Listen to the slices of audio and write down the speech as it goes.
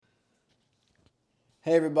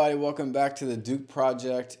Hey everybody, welcome back to the Duke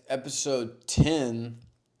Project, episode 10.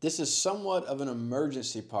 This is somewhat of an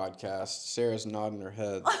emergency podcast. Sarah's nodding her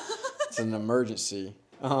head. It's an emergency.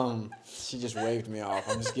 She just waved me off.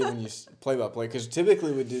 I'm just giving you play-by-play because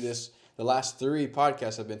typically we do this. The last 3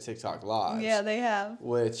 podcasts have been TikTok Lives. Yeah, they have.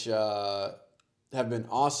 Which have been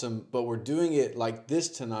awesome, but we're doing it like this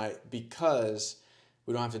tonight because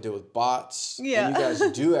we don't have to deal with bots. Yeah. And you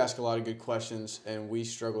guys do ask a lot of good questions, and we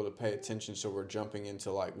struggle to pay attention, so we're jumping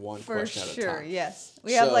into like one question at a time. For sure, yes.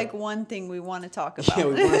 We have like one thing we want to talk about. Yeah,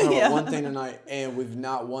 we want to talk about one thing tonight, and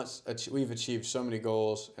we've achieved so many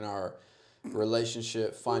goals in our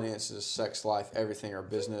relationship, finances, sex life, everything, our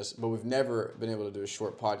business, but we've never been able to do a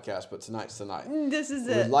short podcast, but tonight's the night. This is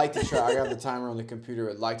We'd it. like to try. I got the timer on the computer.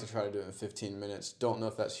 I'd like to try to do it in 15 minutes. Don't know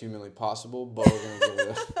if that's humanly possible, but we're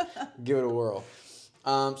going to give it a whirl.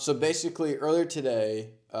 So basically, earlier today,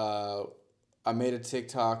 I made a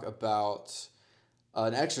TikTok about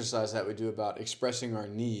an exercise that we do about expressing our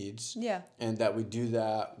needs. Yeah. And that we do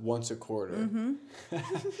that once a quarter. Mm-hmm.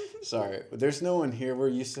 Sorry, there's no one here. We're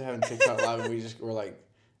used to having TikTok live, and we're like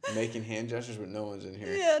making hand gestures, but no one's in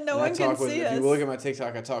here. Yeah, no one can see us. If you look at my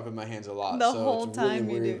TikTok, I talk with my hands a lot. The so whole it's really time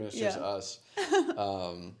weird you do. when it's just us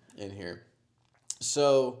in here.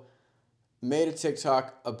 So made a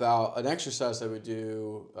TikTok about an exercise that we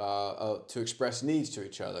do to express needs to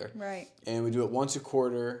each other. Right. And we do it once a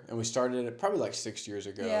quarter, and we started it probably like 6 years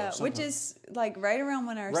ago. Yeah, which is like right around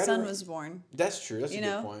when our son was born. That's true. That's a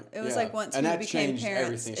good point. It was like once we became parents. And that changed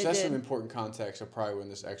everything. So that's some important context of probably when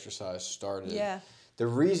this exercise started. Yeah. The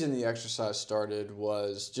reason the exercise started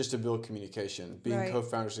was just to build communication. Being right.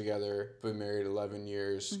 co-founders together, been married 11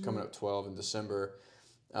 years, coming up 12 in December.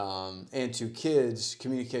 And to kids,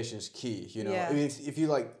 communication is key. You know, yeah. I mean, if you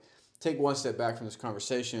like take one step back from this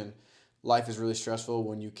conversation, life is really stressful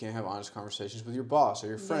when you can't have honest conversations with your boss or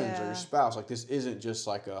your friends or your spouse. Like, this isn't just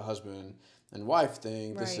like a husband and wife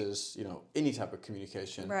thing. Right. This is, any type of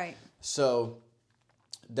communication. Right. So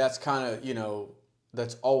that's kind of,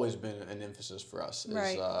 that's always been an emphasis for us is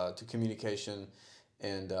right. To communication.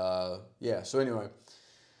 And so anyway,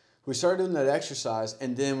 we started doing that exercise,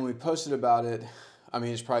 and then when we posted about it, I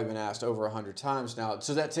mean, it's probably been asked over 100 times now.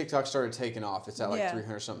 So that TikTok started taking off. It's at like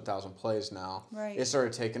 300-something thousand plays now. Right. It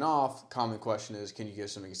started taking off. Common question is, can you give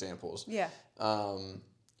some examples? Yeah. And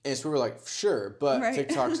so we were like, sure, but right.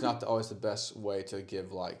 TikTok's not always the best way to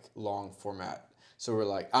give like long format. So we're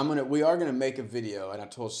like, we are gonna make a video, and I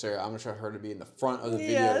told Sarah I'm gonna try her to be in the front of the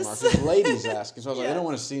video tomorrow. Because ladies asking, so I was like, they don't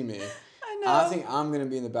want to see me. I think I'm going to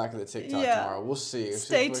be in the back of the TikTok tomorrow. We'll see.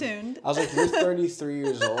 Stay tuned. I was like, you're 33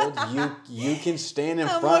 years old. You can stand in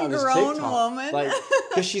front of this TikTok. I'm a grown woman. Like,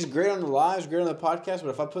 because she's great on the lives, great on the podcast, but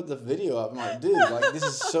if I put the video up, I'm like, dude, like, this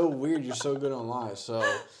is so weird. You're so good on live. So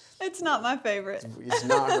it's not my favorite. It's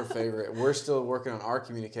not her favorite. We're still working on our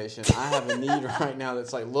communication. I have a need right now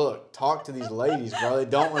that's like, look, talk to these ladies, bro. They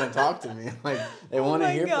don't want to talk to me. Like, they want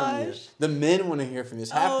to hear from you. The men want to hear from you.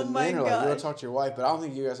 It's half the men are like, you want to talk to your wife, but I don't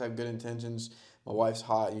think you guys have good intentions. My wife's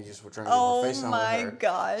hot, and you just were trying to get your face on with her. Oh my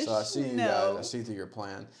gosh. So I see you guys. I see through your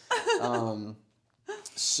plan.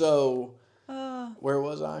 Where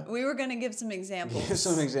was I? We were going to give some examples. Give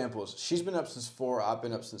some examples. She's been up since 4. I've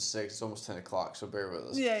been up since 6. It's almost 10 o'clock, so bear with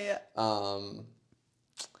us. Yeah.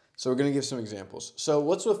 So we're going to give some examples. So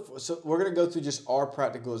we're going to go through just our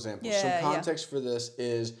practical examples. Some context for this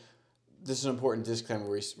is an important disclaimer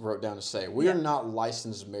we wrote down to say. We are not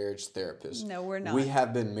licensed marriage therapists. No, we're not. We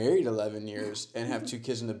have been married 11 years and have 2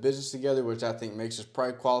 kids in the business together, which I think makes us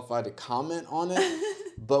probably qualified to comment on it.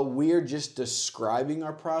 But we're just describing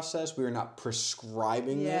our process. We are not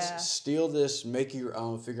prescribing this. Steal this, make it your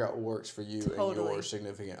own, figure out what works for you and your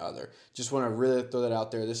significant other. Just want to really throw that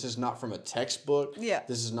out there. This is not from a textbook. Yeah.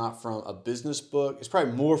 This is not from a business book. It's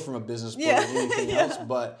probably more from a business book than anything else,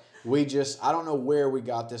 but I don't know where we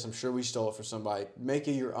got this. I'm sure we stole it from somebody. Make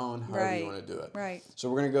it your own, however you want to do it. Right. So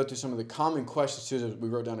we're going to go through some of the common questions too. We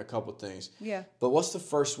wrote down a couple things. Yeah. But what's the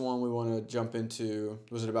first one we want to jump into?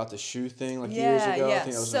 Was it about the shoe thing years ago? Yeah. I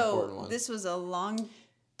think that was an important one. This was a long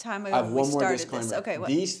time ago. I have one more started disclaimer. This. Okay.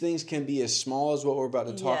 These things can be as small as what we're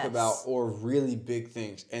about to talk about, or really big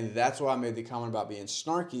things. And that's why I made the comment about being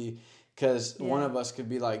snarky. Because one of us could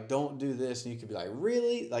be like, don't do this. And you could be like,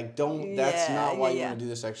 really? Like, don't. That's not why you want to do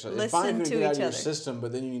this exercise. It's fine if you get out of your system,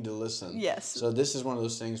 but then you need to listen. Yes. So this is one of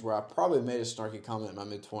those things where I probably made a snarky comment in my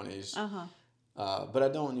mid-20s. But I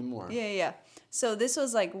don't anymore. Yeah. So this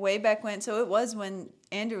was like way back when. So it was when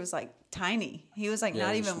Andrew was like tiny. He was like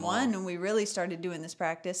not even 1 when we really started doing this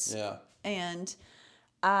practice. Yeah. And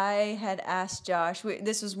I had asked Josh,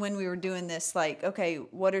 this was when we were doing this, like, okay,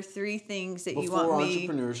 what are 3 things that you want me...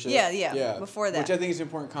 Before entrepreneurship. Yeah, before that. Which I think is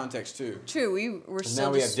important context, too. True, we were still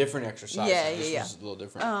now we have different exercises. Yeah. This is a little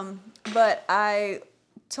different. But I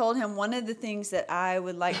told him one of the things that I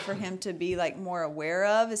would like for him to be, like, more aware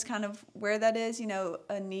of is kind of where that is, you know,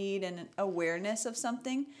 a need and an awareness of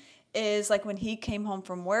something, is, like, when he came home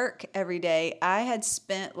from work every day, I had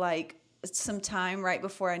spent, like, some time right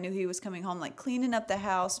before I knew he was coming home, like cleaning up the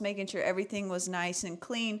house, making sure everything was nice and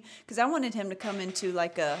clean, because I wanted him to come into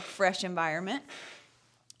like a fresh environment,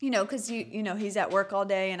 you know, because you know he's at work all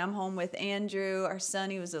day and I'm home with Andrew, our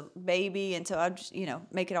son. He was a baby, and so I just, you know,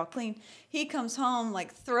 make it all clean. He comes home,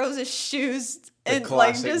 like throws his shoes and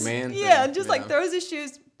like just like throws his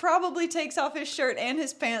shoes, probably takes off his shirt and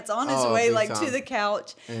his pants on his way like to the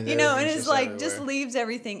couch, and you know, and is like everywhere. Just leaves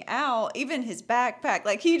everything out, even his backpack.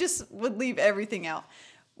 Like he just would leave everything out,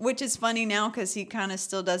 which is funny now because he kind of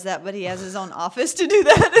still does that, but he has his own office to do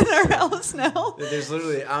that in our house now. There's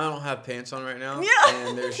literally, I don't have pants on right now. Yeah.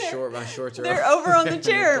 And my shorts are they're over on the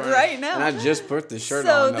chair right now. And I just put the shirt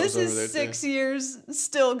on. So this is 6 years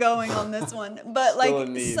still going on this one. But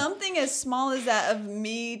like something as small as that of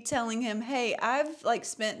me telling him, hey, I've like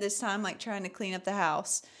spent this time like trying to clean up the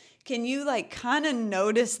house. Can you like kind of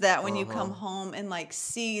notice that when you come home and like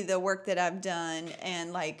see the work that I've done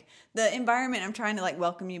and like the environment I'm trying to like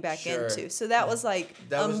welcome you back into? So that was like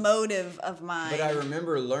a motive of mine. But I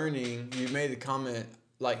remember learning, you made the comment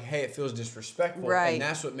like, hey, it feels disrespectful. Right. And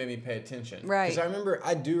that's what made me pay attention. Right. Because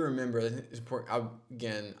I do remember, it's important. I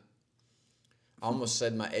almost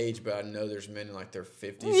said my age, but I know there's men in like their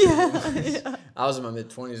 50s. Yeah. I was in my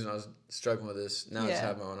mid-20s and I was struggling with this. Now I just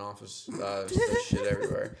have my own office. There's shit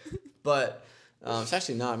everywhere. But it's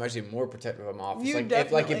actually not. I'm actually more protective of my office. You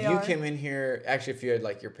if you came in here, actually if you had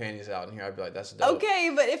like your panties out in here, I'd be like, that's dope.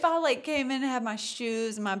 Okay, but if I like came in and had my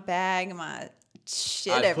shoes, my bag, and my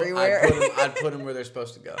shit everywhere. I'd put them where they're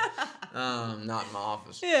supposed to go. Not in my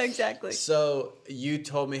office. Yeah, exactly. So you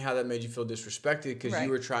told me how that made you feel disrespected because you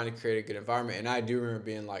were trying to create a good environment. And I do remember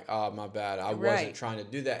being like, oh, my bad. I wasn't trying to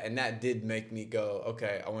do that. And that did make me go,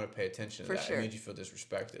 okay, I want to pay attention to that. Sure. It made you feel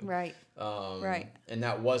disrespected. Right. And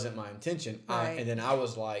that wasn't my intention. Right. And then I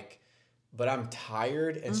was like, but I'm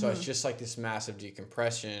tired. And so it's just like this massive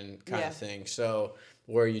decompression kind of thing. So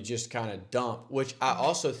where you just kind of dump, which I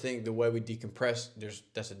also think the way we decompress,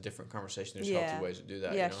 that's a different conversation. There's healthy ways to do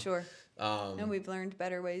that. Yeah, you know? Sure. And we've learned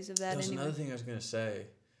better ways of that. There was anyway. another thing I was going to say.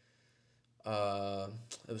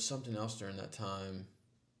 There was something else during that time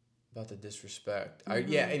about the disrespect.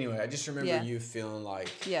 Anyway, I just remember you feeling like,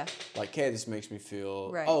 hey, this makes me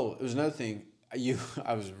feel. Right. Oh, it was another thing.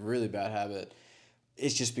 I was a really bad habit.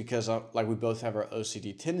 It's just because we both have our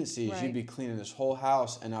OCD tendencies. Right. You'd be cleaning this whole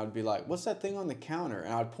house, and I would be like, "What's that thing on the counter?"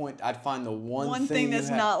 And I'd find the one thing that's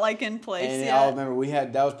not like in place. And I remember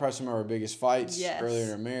that was probably some of our biggest fights earlier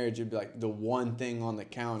in our marriage. It'd be like the one thing on the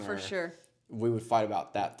counter. For sure. We would fight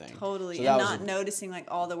about that thing. Totally, so and not noticing like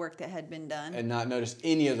all the work that had been done. And not notice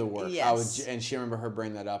any of the work. Yes. And she remember her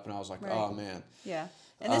bringing that up, and I was like, "Oh man." Yeah.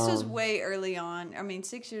 And this was way early on. I mean,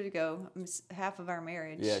 6 years ago, half of our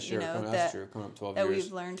marriage. Yeah, sure. That's true. Coming up 12 years. That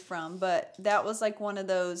we've learned from. But that was like one of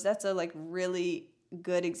those, that's a like really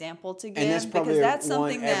good example to give. And that's probably because that's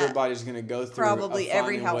something that everybody's going to go through. Probably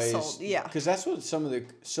every household, Because that's what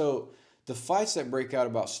the fights that break out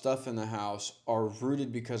about stuff in the house are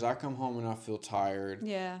rooted because I come home and I feel tired.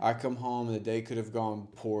 Yeah. I come home and the day could have gone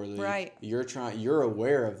poorly. Right. You're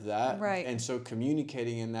aware of that. Right. And so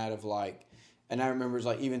communicating in that of like, and I remember it's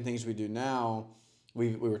like even things we do now,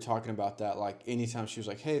 we were talking about that. Like anytime she was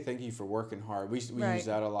like, "Hey, thank you for working hard." We use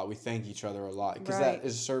that a lot. We thank each other a lot because that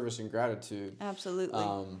is service and gratitude. Absolutely.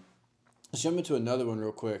 Let's jump into another one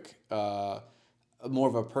real quick. More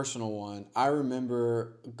of a personal one. I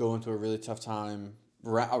remember going through a really tough time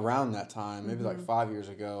around that time, maybe like 5 years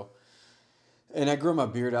ago. And I grow my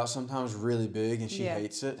beard out sometimes really big, and she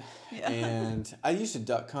hates it. Yeah. And I used to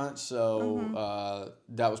duck hunt, so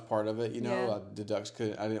that was part of it. You know, the ducks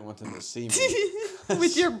I didn't want them to see me.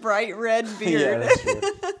 With your bright red beard. Yeah, that's true.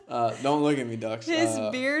 Don't look at me, ducks. His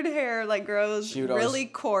beard hair grows really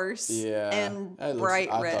coarse and bright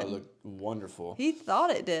red. I thought it looked wonderful. He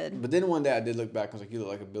thought it did. But then one day I did look back and was like, "You look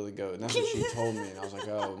like a billy goat," and that's what she told me, and I was like,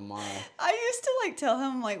 "Oh my." I used to tell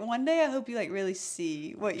him one day I hope you really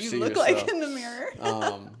see what you look like in the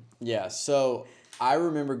mirror. So I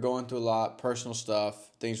remember going through a lot, personal stuff,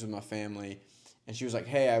 things with my family, and she was like,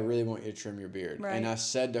 "Hey, I really want you to trim your beard." Right. And I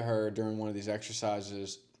said to her during one of these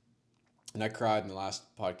exercises, and I cried in the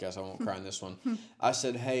last podcast. I won't cry in this one. I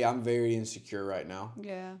said, hey, I'm very insecure right now.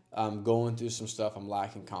 Yeah. I'm going through some stuff. I'm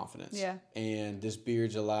lacking confidence. Yeah. And this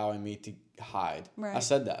beard's allowing me to hide. Right. I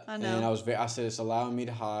said that. I know. And I said it's allowing me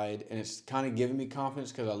to hide, and it's kind of giving me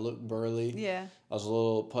confidence because I look burly. Yeah. I was a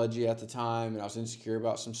little pudgy at the time, and I was insecure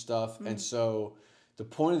about some stuff. And so the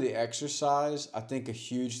point of the exercise, I think a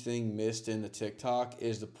huge thing missed in the TikTok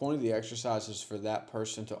is the point of the exercise is for that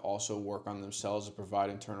person to also work on themselves and provide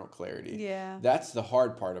internal clarity. Yeah. That's the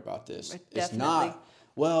hard part about this. Definitely. It's not,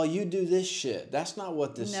 well, you do this shit. That's not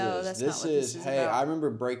what this is. That's this not what this is hey, about. I remember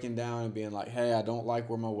breaking down and being like, hey, I don't like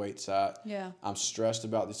where my weight's at. Yeah. I'm stressed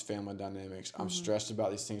about these family dynamics. I'm stressed about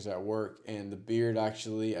these things at work. And the beard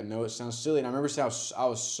actually, I know it sounds silly. And I remember saying I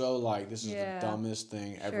was so like, this is the dumbest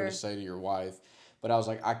thing ever to say to your wife. But I was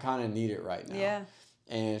like, I kind of need it right now. Yeah.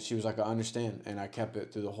 And she was like, I understand. And I kept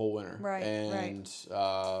it through the whole winter. Right, And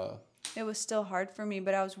it was still hard for me,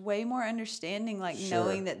 but I was way more understanding, like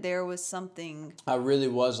knowing that there was something I really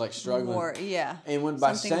was like struggling. more. Yeah. And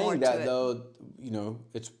by Something more saying to that, it. though, you know,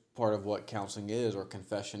 it's part of what counseling is or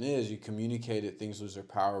confession is. You communicate it, things lose their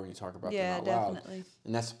power when you talk about them out loud. Definitely.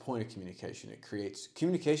 And that's the point of communication.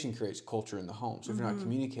 Communication creates culture in the home. So if you're not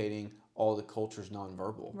communicating, all the culture is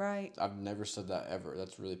nonverbal. Right. I've never said that ever.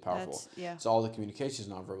 That's really powerful. Yeah. So all the communication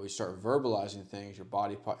is nonverbal. You start verbalizing things, your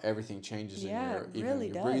body, everything changes in your, really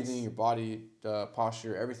your does. breathing, your body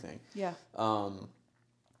posture, everything. Yeah.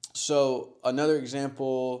 So another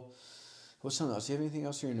example, what's something else? Do you have anything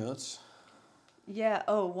else in your notes? Yeah.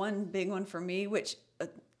 Oh, one big one for me, which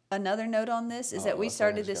another note on this is that we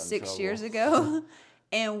started this 6 years ago.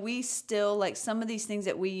 And we still, like, some of these things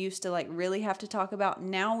that we used to, like, really have to talk about,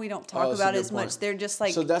 now we don't talk about as much. They're just,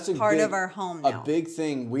 like, part of our home now. A big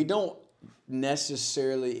thing. We don't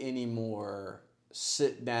necessarily anymore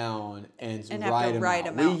sit down and write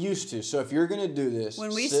them out. We used to. So if you're going to do this.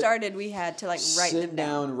 When we started, we had to, like, write them down. Sit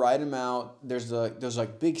down, write them out. There's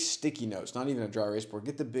like big sticky notes, not even a dry erase board.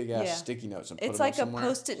 Get the big ass sticky notes and put them like somewhere. A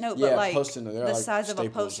Post-it note, but like Post-it note. the size of a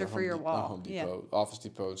poster for your wall. Home Depot, Office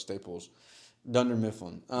Depot, Staples. Dunder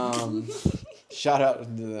Mifflin. Shout out to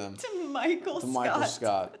them. To Michael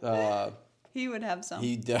Scott. He would have some.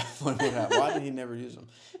 He definitely would have. Why did he never use them?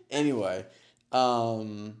 Anyway.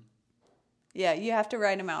 Yeah, you have to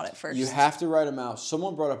write them out at first. You have to write them out.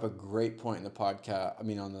 Someone brought up a great point in the podcast. I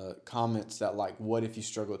mean, on the comments that, like, what if you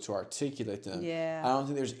struggle to articulate them? Yeah. I don't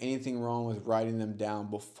think there's anything wrong with writing them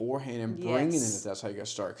down beforehand and bringing them if that's how you got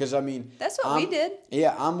to start. Because, I mean. That's what we did.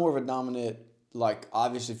 Yeah, I'm more of a dominant. Like,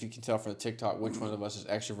 obviously, if you can tell from the TikTok which one of us is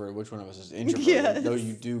extroverted, which one of us is introverted. Yes. Though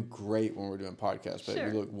you do great when we're doing podcasts, but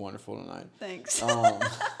you look wonderful tonight. Thanks.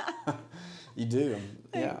 You do.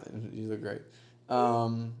 Yeah, you look great.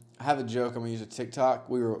 I have a joke. I'm going to use a TikTok.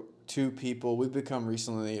 We were two people. We've become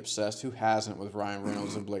recently obsessed. Who hasn't with Ryan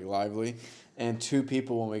Reynolds and Blake Lively? And two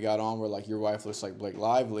people when we got on were like, your wife looks like Blake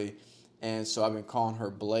Lively. And so I've been calling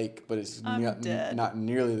her Blake, but it's not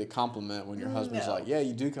nearly the compliment when your husband's like, yeah,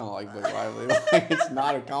 you do kind of like Blake Lively. Like, it's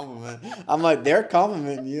not a compliment. I'm like, they're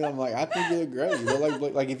complimenting you. I'm like, I think you look great. You look like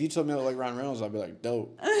Blake. Like, if you told me I look like Ryan Reynolds, I'd be like,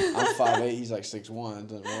 dope. I'm 5'8", he's like 6'1". It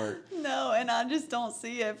doesn't work. No, and I just don't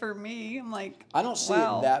see it for me. I'm like, I don't see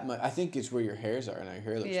it that much. I think it's where your hairs are, and your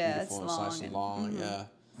hair looks beautiful it's and it's nice and long. Yeah.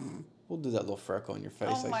 We'll do that little freckle on your face.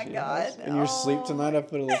 Oh my God. In your sleep tonight, I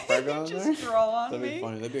put a little freckle on there. Just draw on That'd me. be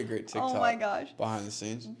funny. That'd be a great TikTok. Oh my gosh. Behind the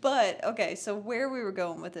scenes. But, okay, so where we were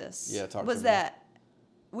going with this was that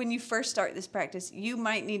when you first start this practice, you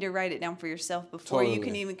might need to write it down for yourself before you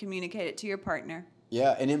can even communicate it to your partner.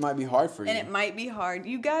 Yeah, and it might be hard for you. And it might be hard.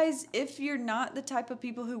 You guys, if you're not the type of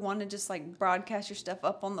people who want to just like broadcast your stuff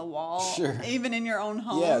up on the wall, even in your own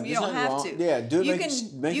home, you don't have to. Yeah, do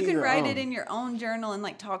it. You can write it in your own journal and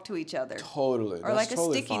like talk to each other. Totally. Or like a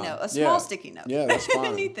sticky note, a small sticky note. Yeah, that's fine.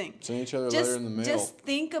 Anything. Send each other a letter in the mail. Just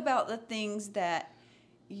think about the things that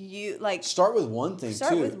you like. Start with one thing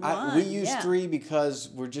start too. With one, we use 3 because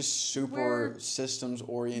we're just super systems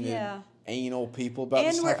oriented. Yeah. Anal people about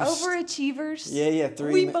and this we're type of overachievers. Yeah,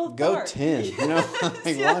 3. We both go are. 10. You know,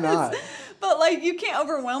 like, why not? But like you can't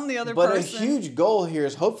overwhelm the other person. But a huge goal here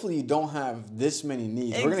is hopefully you don't have this many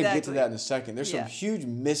needs. We're going to get to that in a second. There's some huge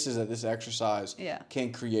misses that this exercise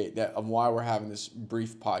can create that of why we're having this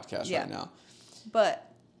brief podcast right now.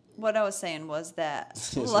 But what I was saying was that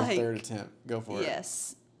it's like your 3rd attempt. Go for it.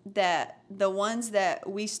 Yes. That the ones that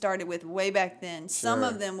we started with way back then, some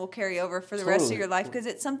of them will carry over for the rest of your life because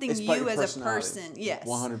it's something you as a person. Yes.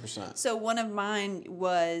 100%. So one of mine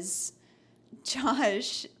was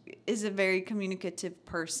Josh is a very communicative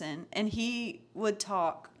person, and he would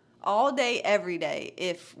talk all day, every day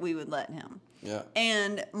if we would let him. Yeah.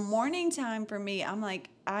 And morning time for me, I'm like,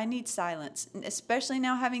 I need silence, especially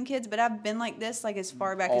now having kids. But I've been like this like as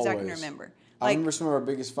far back as I can remember. I Like remember some of our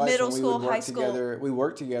biggest fights middle when we school, would work high school. together. We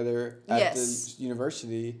worked together at the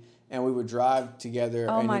university, and we would drive together.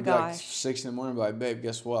 Oh and my it'd be like gosh. 6 in the morning. I'd be like, babe,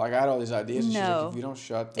 guess what? Like I had all these ideas. And she's like, if you don't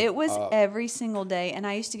shut the It was up. every single day, and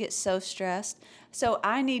I used to get so stressed. So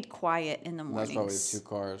I need quiet in the That's mornings. probably 2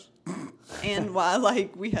 cars. And why,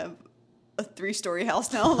 like, we have a 3-story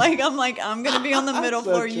house now. Like, I'm gonna be on the middle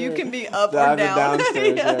So floor. true. You can be up I or have it down. downstairs.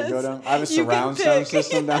 Yeah, Yes. go down. I have a You can surround sound pick.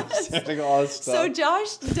 system downstairs. Like all this stuff. So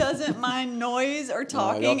Josh doesn't mind noise or No,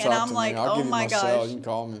 talking, y'all and talk I'm to like, me. I'll oh give you my cell. gosh, You can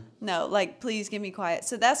call me. no, like, please give me quiet.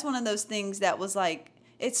 So that's one of those things that was like,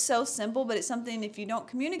 it's so simple, but it's something if you don't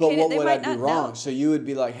communicate But what it, they would I might do not wrong? know. So you would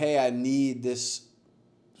be like, hey, I need this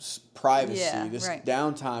privacy, Yeah, this right.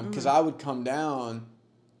 downtime, because I would come down.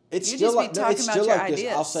 It's You'd still just be like talking it's about still your like this.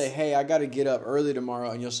 I'll ideas. say, hey, I got to get up early tomorrow,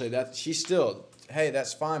 and you'll say that she's still, hey,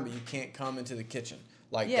 that's fine, but you can't come into the kitchen.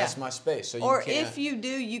 Like Yeah. that's my space. So you Or can't. if you do,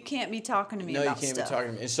 you can't be talking to me No, you about can't stuff. be talking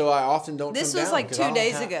to me. And so I often don't This come was down. like 'cause 2 I don't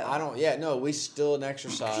days have- ago. I don't, yeah, no, we still an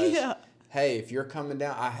exercise. Yeah. Hey, if you're coming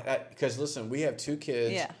down, because listen, we have 2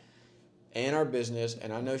 kids. Yeah. And our business,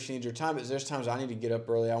 and I know she needs her time, but there's times I need to get up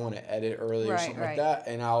early. I want to edit early or Right, something right. like that,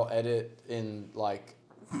 and I'll edit in like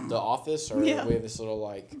the office, or Yeah. we have this little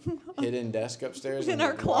like hidden desk upstairs In the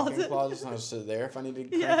our walk-in closet. closet, and I'll sit there if I need to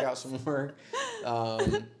crank Yeah. out some work.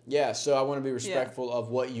 Yeah, so I want to be respectful of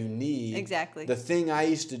what you need. Exactly. The thing I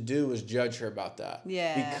used to do was judge her about that.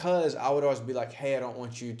 Yeah. Because I would always be like, hey, I don't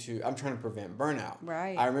want you to, I'm trying to prevent burnout.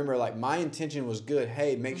 Right. I remember like my intention was good.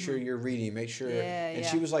 Hey, make sure you're reading, make sure. Yeah, and yeah.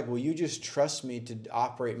 she was like, will you just trust me to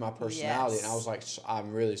operate my personality? Yes. And I was like,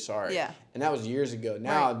 I'm really sorry. Yeah. And that was years ago.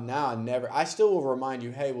 Now, Right. now I never, I still will remind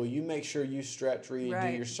you, hey, will you make sure you stretch, read, do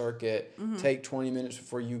Right. your circuit, take 20 minutes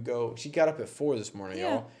before you go. She got up at 4 this morning,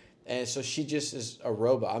 Yeah. y'all. And so she just is a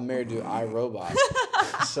robot. I'm married to iRobot.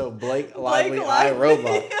 So Blake Lively,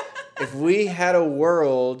 iRobot. If we had a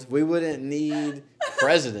world, we wouldn't need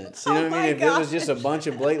presidents. You know what I mean? If it was just a bunch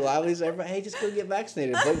of Blake Lively's, everybody, hey, just go get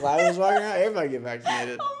vaccinated. Blake Lively's walking around, everybody get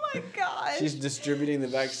vaccinated. Oh my gosh. She's distributing the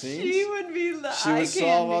vaccines. She would be the She eye would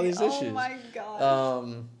solve all candy. these issues. Oh my gosh.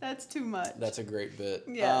 Um, That's too much. that's a great bit.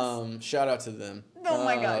 Yes. Shout out to them. Oh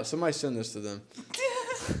my gosh. Somebody send this to them.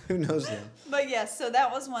 Who knows them? But yes, so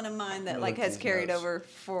that was one of mine that I like like has these carried notes. over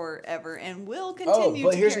forever and will Oh, continue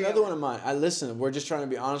but to here's carry another over. one of mine. Listen, we're just trying to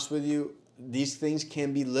be honest with you. These things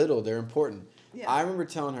can be little. They're important. Yeah. I remember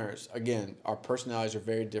telling her, again, our personalities are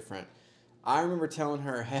very different. I remember telling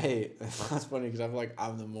her, hey, that's funny because I feel like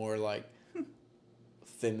I'm the more like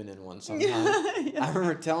feminine one sometimes. Yeah. I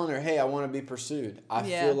remember telling her, hey, I want to be pursued. I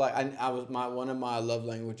Yeah. feel like I was one of my love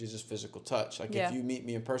languages is physical touch. Like Yeah. if you meet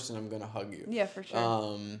me in person, I'm gonna hug you. Yeah, for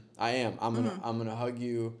sure. I am. I'm gonna hug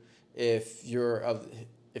you. If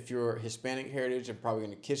you're Hispanic heritage, I'm probably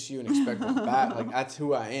gonna kiss you and expect one back. Like that's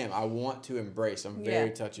who I am. I want to embrace. I'm very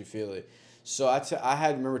Yeah. touchy feely. So I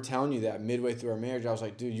had remember telling you that midway through our marriage. I was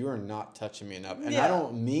like, dude, you are not touching me enough. And Yeah. I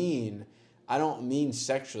don't mean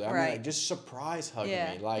sexually. I mean Right. like just surprise hug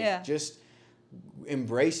Yeah, me. Like yeah. just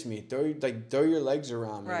embrace me. Throw your legs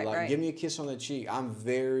around me. Right, like right. give me a kiss on the cheek. I'm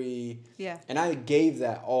very Yeah. and I gave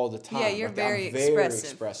that all the time. Yeah, you're Like, very I'm very expressive.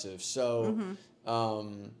 expressive. So,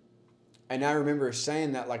 and I remember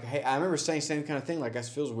saying that, like, hey, I remember saying same kind of thing. Like, it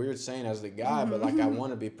feels weird saying as the guy, but like, I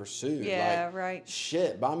want to be pursued. Yeah, like, right.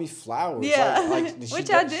 Shit, buy me flowers. Yeah. like she Which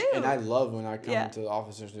I does- do. And I love when I come Yeah. into the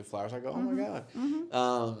office and there's new flowers. I go, oh my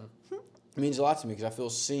god. It means a lot to me because I feel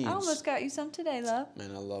seen. I almost got you some today, love.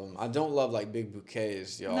 Man, I love them. I don't love like big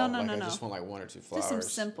bouquets, y'all. No, like, no, I no. just want like 1 or 2 flowers. Just some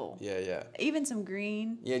simple. Yeah, yeah. Even some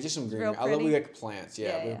green. Yeah, just some green. Real I love we pretty. got plants. Yeah,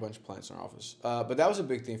 Yeah, we have yeah. a bunch of plants in our office. But that was a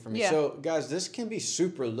big thing for me. Yeah. So, guys, this can be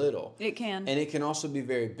super little. It can. And it can also be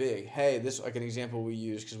very big. Hey, this is like an example we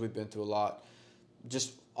use because we've been through a lot.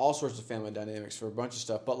 Just all sorts of family dynamics for a bunch of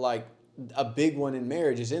stuff. But like a big one in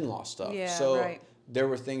marriage is in-law stuff. Yeah, so right. there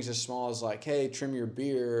were things as small as like, hey, trim your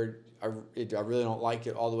beard. I really don't like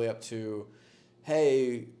it, all the way up to,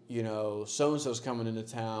 hey, you know, so-and-so's coming into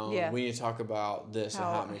town. Yeah. We need to talk about this and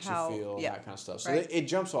how it makes you feel and yeah. that kind of stuff. So Right. it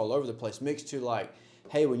jumps all over the place, mixed to like,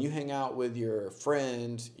 hey, when you hang out with your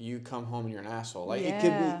friend, you come home and you're an asshole. Like, it Yeah.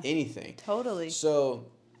 could be anything. Totally. So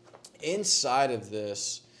inside of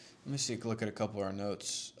this, let me see, look at a couple of our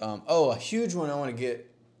notes. A huge one I want to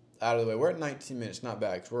get out of the way. We're at 19 minutes, not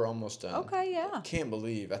bad, because we're almost done. Okay, yeah. Can't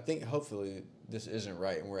believe. I think hopefully this isn't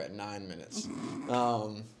right, and we're at 9 minutes.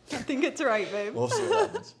 I think it's right, babe. We'll see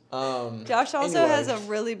what happens. Josh also has a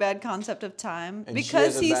really bad concept of time and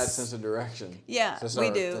because she has a bad sense of direction. Yeah, so we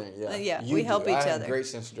do. We help each I have other. a great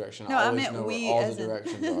sense of direction. No, I always meant know we where all as the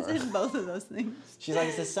directions are. in both of those things. She's like,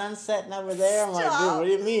 is the sun setting over there? I'm like, dude, what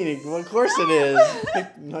do you mean? Well, of course it is.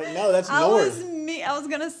 Like, no, that's north. I was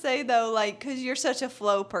gonna say though, like, because you're such a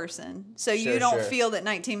flow person, so you don't feel that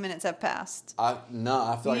 19 minutes have passed. I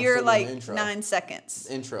feel like you're like intro. 9 seconds.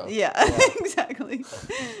 Intro. Yeah. Exactly.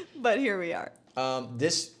 But here we are.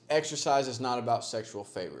 This exercise is not about sexual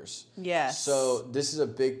favors. Yes. So this is a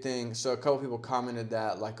big thing. So a couple people commented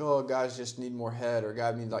that, like, oh, guys just need more head, or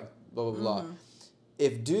guys need like blah, blah, blah.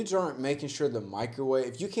 If dudes aren't making sure the microwave,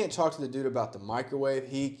 if you can't talk to the dude about the microwave,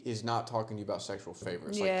 he is not talking to you about sexual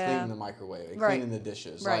favors. Like cleaning the microwave and cleaning the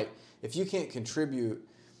dishes. Right. Like, if you can't contribute,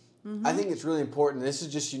 I think it's really important. This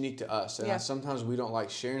is just unique to us. And sometimes we don't like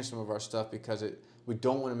sharing some of our stuff because we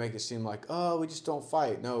don't want to make it seem like, oh, we just don't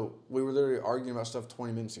fight. No, we were literally arguing about stuff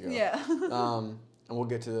 20 minutes ago. Yeah. And we'll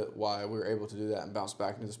get to why we were able to do that and bounce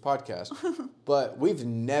back into this podcast. But we've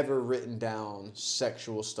never written down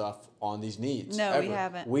sexual stuff on these needs. No, ever. we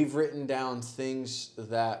haven't. We've written down things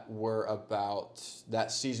that were about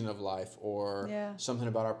that season of life or something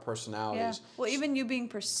about our personalities. Yeah. Well, even you being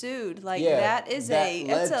pursued, like that's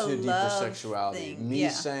a deeper love sexuality. thing. Me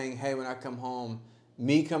saying, hey, when I come home,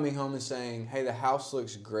 me coming home and saying, hey, the house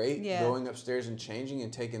looks great, going upstairs and changing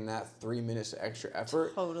and taking that 3 minutes of extra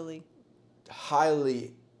effort. Totally.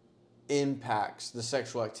 Highly impacts the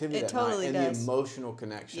sexual activity that night and the emotional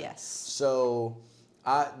connection. Yes. So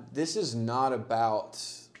this is not about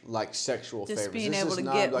like sexual favors. Being this able is to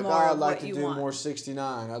not get like, more I'd of like what to you do want. more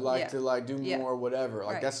 69. I'd like to like do more whatever.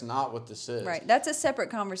 Like that's not what this is. Right. That's a separate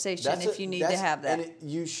conversation if you need to have that. And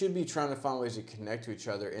you should be trying to find ways to connect to each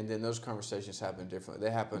other, and then those conversations happen differently.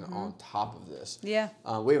 They happen on top of this. Yeah.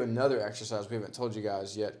 We have another exercise we haven't told you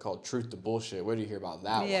guys yet called Truth to Bullshit. Where do you hear about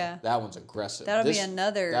that one? That one's aggressive. That'll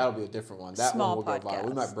be a different one. That small one will podcast. go viral.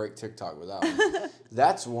 We might break TikTok with that one.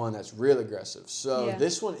 That's one that's real aggressive. So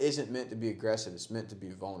this one isn't meant to be aggressive. It's meant to be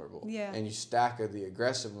vulnerable. Yeah. And you stack the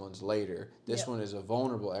aggressive ones later. This one is a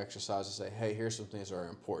vulnerable exercise to say, hey, here's some things that are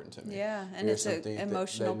important to me. Yeah, and it's an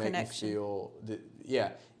emotional connection.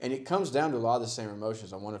 And it comes down to a lot of the same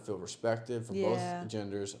emotions. I want to feel respected from both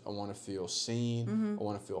genders. I want to feel seen. I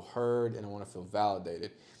want to feel heard, and I want to feel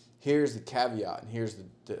validated. Here's the caveat, and here's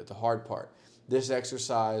the hard part. This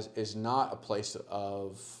exercise is not a place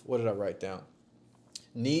of, what did I write down?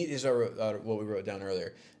 Need is what we wrote down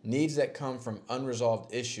earlier. Needs that come from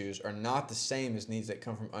unresolved issues are not the same as needs that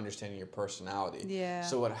come from understanding your personality. Yeah.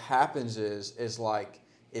 So what happens is like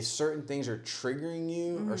if certain things are triggering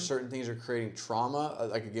you or certain things are creating trauma,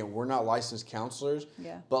 like again, we're not licensed counselors,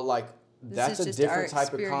 but like that's a different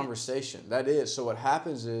type of conversation. That is. So what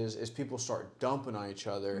happens is people start dumping on each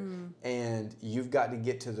other, and you've got to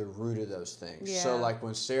get to the root of those things. Yeah. So like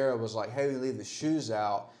when Sarah was like, hey, we leave the shoes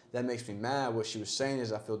out, that makes me mad. What she was saying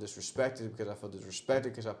is I feel disrespected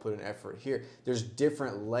because I put an effort here. There's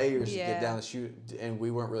different layers to get down the shoe, and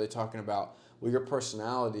we weren't really talking about, well, your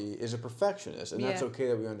personality is a perfectionist, and that's okay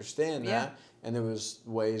that we understand that. And there was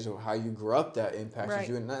ways of how you grew up that impacted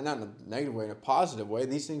you, and not in a negative way, in a positive way.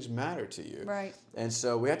 These things matter to you. Right. And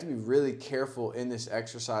so we have to be really careful in this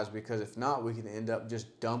exercise, because if not, we can end up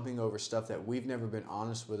just dumping over stuff that we've never been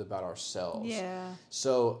honest with about ourselves. Yeah.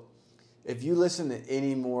 So if you listen to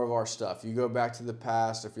any more of our stuff, you go back to the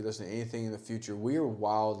past, if you listen to anything in the future, we are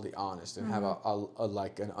wildly honest and have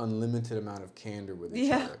like an unlimited amount of candor with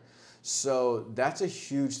each other. So that's a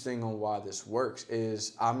huge thing on why this works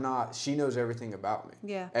is she knows everything about me.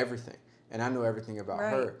 Yeah. Everything. And I know everything about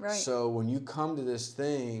her. Right. So when you come to this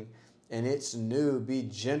thing and it's new, be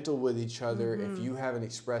gentle with each other. If you haven't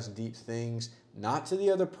expressed deep things, not to the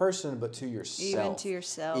other person, but to yourself. Even to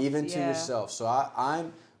yourself. Even to yourself.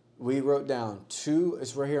 So we wrote down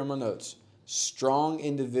it's right here on my notes. Strong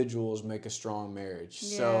individuals make a strong marriage.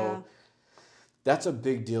 Yeah. So that's a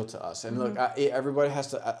big deal to us. And look, everybody has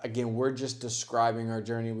to, again, we're just describing our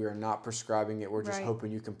journey. We are not prescribing it. We're just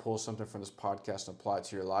hoping you can pull something from this podcast and apply it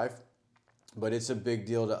to your life. But it's a big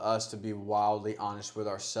deal to us to be wildly honest with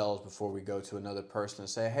ourselves before we go to another person and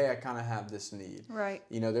say, hey, I kind of have this need. Right.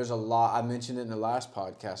 You know, there's a lot. I mentioned it in the last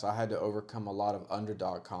podcast. I had to overcome a lot of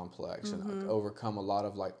underdog complex and overcome a lot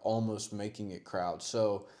of like almost making it crowd.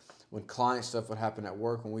 So when client stuff would happen at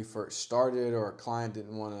work when we first started, or a client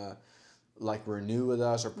didn't want to like renew with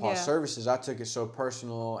us or pause services, I took it so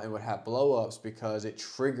personal and would have blow-ups because it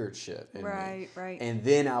triggered shit in me. Right. And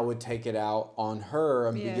then I would take it out on her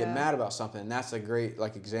and get mad about something. And that's a great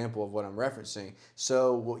like example of what I'm referencing.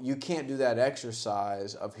 So you can't do that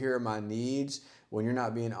exercise of here are my needs when you're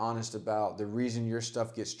not being honest about the reason your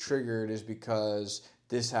stuff gets triggered is because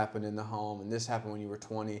this happened in the home and this happened when you were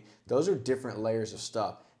 20. Those are different layers of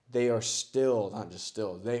stuff. They are still, not just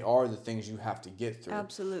still, they are the things you have to get through.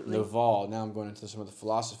 Absolutely. Naval, now I'm going into some of the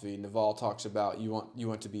philosophy. Naval talks about you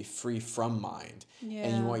want to be free from mind. Yeah.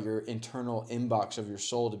 And you want your internal inbox of your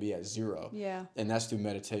soul to be at 0. Yeah. And that's through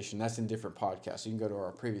meditation. That's in different podcasts. You can go to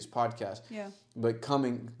our previous podcast. Yeah. But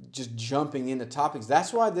just jumping into topics.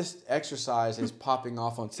 That's why this exercise is popping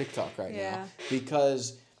off on TikTok right now.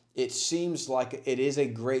 Because it seems like it is a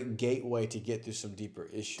great gateway to get through some deeper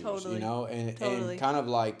issues, totally. you know, and kind of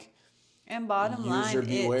like and bottom line, user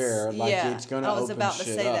beware, it's going to open shit up. I was about to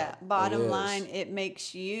say that. Bottom line, it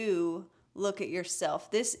makes you look at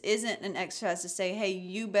yourself. This isn't an exercise to say, hey,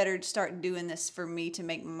 you better start doing this for me to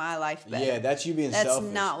make my life better. Yeah, that's you being selfish.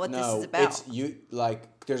 That's not what this is about. It's you, like,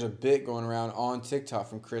 there's a bit going around on TikTok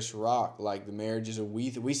from Chris Rock, like the marriage is a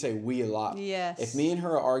we say we a lot. Yes. If me and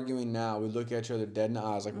her are arguing now, we look at each other dead in the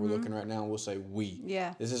eyes like we're looking right now and we'll say we.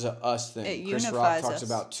 Yeah. This is a us thing. It Chris unifies Rock talks us.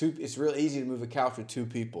 about two. It's real easy to move a couch with 2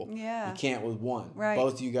 people. Yeah. You can't with one. Right.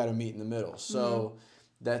 Both of you got to meet in the middle. So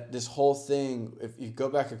that this whole thing, if you go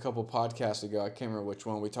back a couple podcasts ago, I can't remember which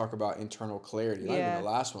one, we talk about internal clarity. Not even the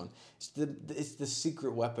last one. It's the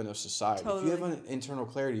secret weapon of society. Totally. If you have an internal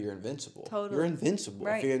clarity, you're invincible. Totally. You're invincible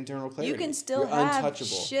if you have internal clarity. You can still you're have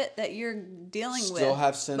untouchable. shit that you're dealing with. Still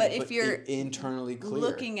have sin, but if you're internally clear,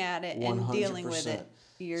 looking at it and 100%. Dealing with it,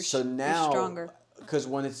 you're stronger. Because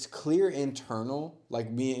when it's clear internal,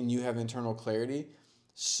 like me and you have internal clarity,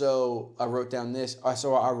 so I wrote down this.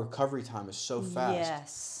 So our recovery time is so fast.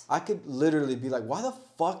 Yes. I could literally be like, why the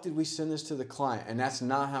fuck did we send this to the client? And that's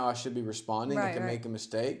not how I should be responding. I can make a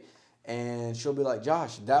mistake. And she'll be like,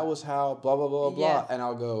 Josh, that was how blah, blah, blah, blah. And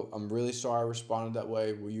I'll go, I'm really sorry I responded that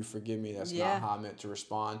way. Will you forgive me? That's not how I meant to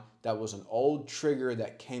respond. That was an old trigger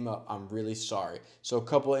that came up. I'm really sorry. So a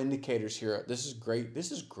couple of indicators here. This is great.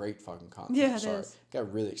 This is great fucking content. Yeah, it is.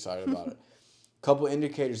 Got really excited about it. Couple of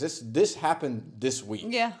indicators. This happened this week.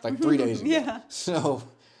 Yeah. Like 3 days ago. Yeah. So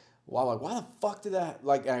why the fuck did that?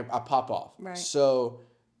 Like I pop off. Right. So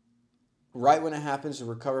right when it happens to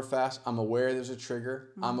recover fast, I'm aware there's a trigger.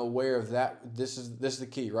 I'm aware of that. This is the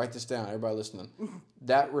key. Write this down, everybody listening.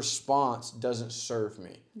 That response doesn't serve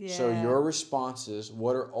me. Yeah. So your responses,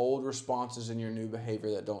 what are old responses in your new behavior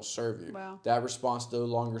that don't serve you? Wow. That response no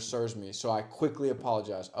longer serves me. So I quickly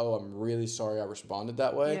apologize. Oh, I'm really sorry I responded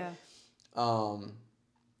that way. Yeah.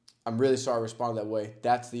 I'm really sorry I responded that way.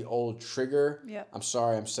 That's the old trigger. Yep. I'm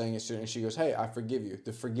sorry I'm saying it soon. And she goes, hey, I forgive you.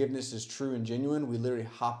 The forgiveness is true and genuine. We literally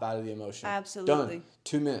hop out of the emotion. Absolutely. Done.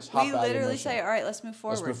 2 minutes. Hop out of the emotion. We literally say, all right, let's move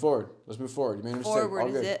forward. Let's move forward. You made a mistake. Forward All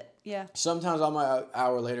is good. it. Yeah. Sometimes I'm an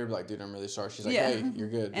hour later, be like, dude, I'm really sorry. She's like, hey, you're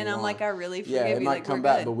good. And I'm like, I really forgive you. Yeah, it might like, come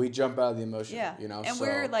back, but we jump out of the emotion. Yeah. You know, and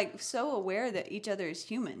we're like so aware that each other is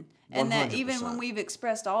human. And 100%. that even when we've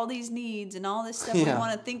expressed all these needs and all this stuff we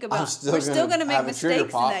want to think about, we're still going to make mistakes in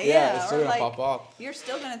that. Yeah, it's still or going to pop off. You're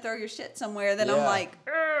still going to throw your shit somewhere that I'm like,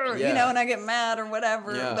 you know, and I get mad or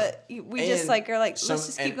whatever. Yeah. But we just like are like, let's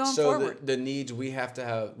just keep going forward. So the needs we have to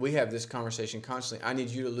have, we have this conversation constantly. I need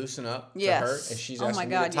you to loosen up to her, and she's asking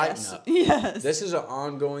me to tighten up. Yes. This is an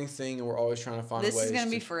ongoing thing, and we're always trying to find ways. This is going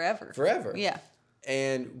to be forever. Forever. Yeah.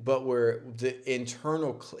 But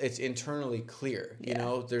it's internally clear. You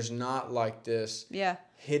know, there's not like this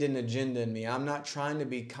hidden agenda in me. I'm not trying to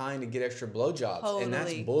be kind to get extra blowjobs, and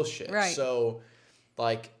that's bullshit. Right. So,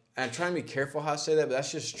 like, I'm trying to be careful how I say that, but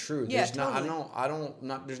that's just true. Yeah, there's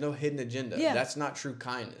there's no hidden agenda. Yeah. That's not true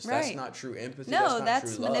kindness. Right. That's not true empathy. No,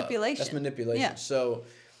 that's not true manipulation. Love. That's manipulation. Yeah. So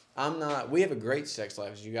we have a great sex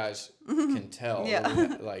life, as you guys can tell.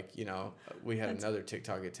 Yeah. We had another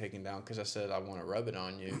TikTok get taken down because I said I want to rub it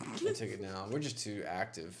on you. I took it down. We're just too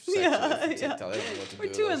active sexually for TikTok. They don't know what to do We're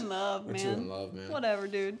with too us. in love, man. We're too in love, man. Whatever,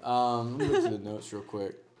 dude. Let me look through the notes real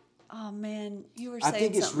quick. Oh, man. You were saying I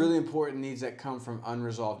think it's something. really important needs that come from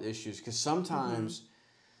unresolved issues because sometimes,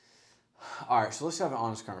 all right, so let's have an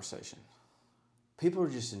honest conversation. People are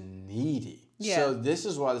just needy. Yeah. So this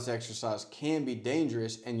is why this exercise can be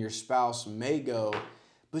dangerous and your spouse may go,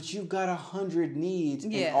 but you've got 100 needs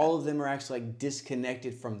and all of them are actually like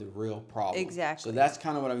disconnected from the real problem. Exactly. So that's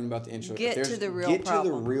kind of what I mean about the intro. Get to the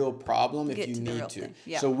real problem if you need to.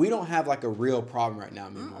 Yeah. So we don't have like a real problem right now,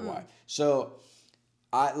 me and my wife. So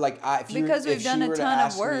Because we've done a ton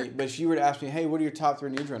of work. But if you were to ask me, hey, what are your top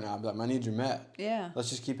 3 needs right now? I'd be like, my needs are met. Yeah. Let's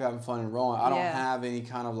just keep having fun and rolling. I don't have any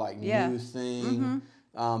kind of like new thing.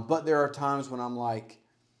 Mm-hmm. But there are times when I'm like,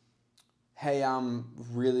 hey, I'm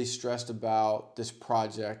really stressed about this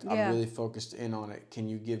project. I'm really focused in on it. Can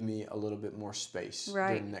you give me a little bit more space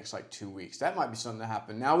during the next like 2 weeks? That might be something to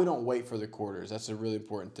happen. Now we don't wait for the quarters. That's a really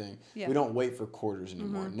important thing. Yeah. We don't wait for quarters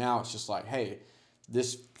anymore. Mm-hmm. Now it's just like, hey,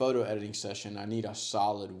 this photo editing session, I need a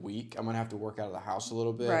solid week. I'm going to have to work out of the house a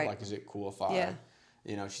little bit. Right. Like, is it cool if I,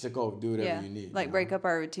 you know, she's like, oh, do whatever you need. Like break up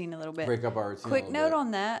our routine a little bit. Break up our routine Quick note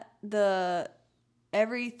on that,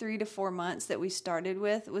 every 3 to 4 months that we started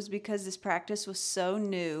with was because this practice was so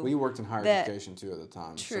new. We worked in higher education too at the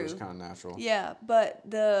time, so it was kind of natural. Yeah, but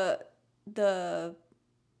the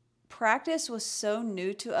practice was so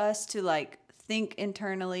new to us to like think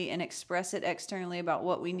internally and express it externally about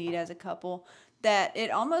what we need as a couple that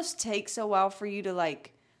it almost takes a while for you to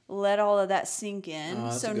like let all of that sink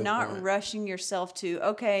in. So not rushing yourself to,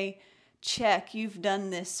 okay, check, you've done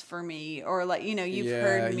this for me, or like, you know, you've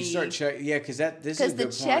heard me. You start because the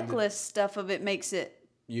checklist stuff of it makes it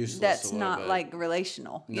useless. That's not like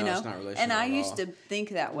relational, you know. It's not relational. And I used to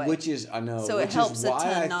think that way, which is So it helps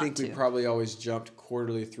why I think we probably always jumped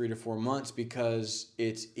quarterly 3 to 4 months, because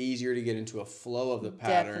it's easier to get into a flow of the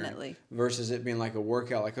pattern. Definitely. Versus it being like a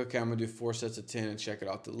workout, like, okay, I'm gonna do 4 sets of 10 and check it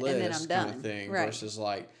off the list, and then I'm done. Kind of thing. Right. Versus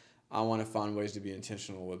like, I want to find ways to be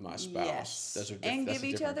intentional with my spouse. Yes. That's and that's give a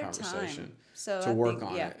each different other conversation. time. So to work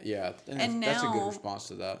on it. Yeah. And that's a now, good response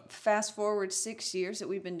to that. Fast forward 6 years that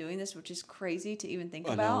we've been doing this, which is crazy to even think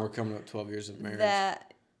about. I know, we're coming up 12 years of marriage.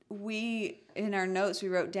 That in our notes, we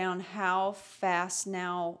wrote down how fast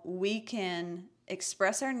now we can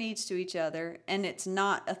express our needs to each other, and it's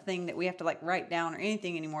not a thing that we have to like write down or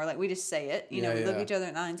anything anymore. Like we just say it, you know, we look each other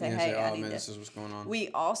in the eye and say, hey, I need this. This is what's going on. We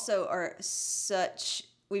also are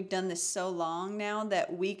we've done this so long now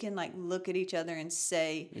that we can like look at each other and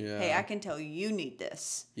say, hey, I can tell you need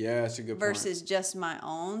this. Yeah, that's a good point. Versus just my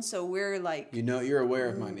own. So we're like, you know, you're aware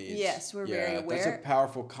of my needs. Yes, we're very aware. That's a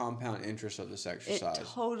powerful compound interest of this exercise. It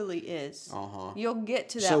totally is. Uh-huh. You'll get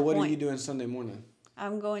to that point. So what point. are you doing Sunday morning?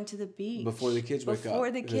 I'm going to the beach. Before the kids wake up. Before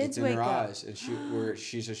the kids wake up. Eyes. And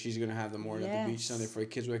she's going to have the morning at the beach Sunday before the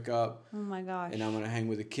kids wake up. Oh my gosh. And I'm going to hang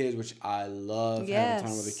with the kids, which I love having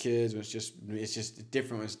time with the kids. It's just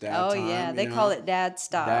different when it's dad time. Oh yeah, they call it dad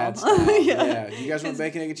style. Dad style. Yeah. You guys want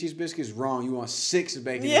bacon, egg, and cheese biscuits? Wrong. You want 6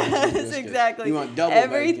 bacon, egg, and cheese biscuits. Yes, exactly. You want double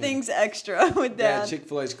Everything's bacon. extra with dad. Dad,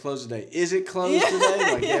 Chick-fil-A's closed today. Is it closed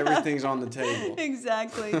today? Like everything's on the table.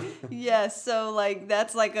 Exactly. Yes. So like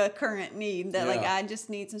that's like a current need that like I just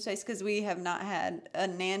need some space because we have not had a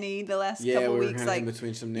nanny the last couple weeks. Kind of in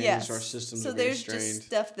between some nannies, so our systems are being strained. So there's just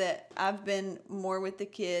stuff that I've been more with the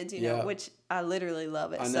kids, you know, which I literally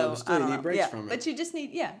love it. I know, but still you need breaks from it. But you just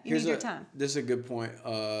need, you need your time. This is a good point.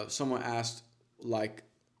 Someone asked, like,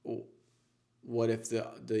 what if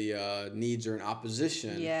the needs are in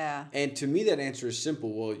opposition? Yeah. And to me, that answer is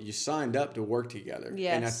simple. Well, you signed up to work together.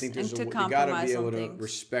 Yes. And I think you got to be able to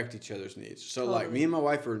respect each other's needs. So, like, me and my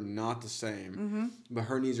wife are not the same, but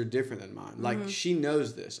her needs are different than mine. Like, she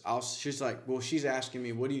knows this. She's like, well, she's asking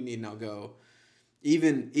me, what do you need? And I'll go,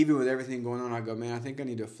 even with everything going on, I go, man, I think I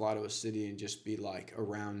need to fly to a city and just be, like,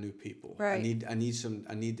 around new people. Right. I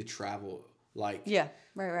need to travel. Like,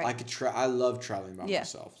 right. I love traveling by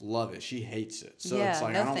myself. Love it. She hates it. So it's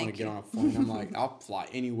like, I don't want to get on a plane. I'm like, I'll fly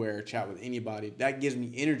anywhere, chat with anybody. That gives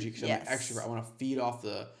me energy because I'm an extrovert. I want to feed off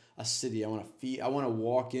a city. I want to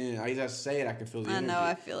walk in. I just say it. I can feel the energy. I know.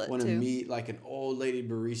 I feel it too. I want to meet like an old lady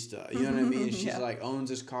barista. You know what I mean? And she's like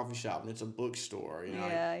owns this coffee shop and it's a bookstore. You know,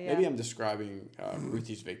 maybe I'm describing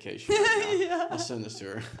Ruthie's vacation. Right now. I'll send this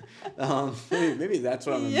to her. Maybe that's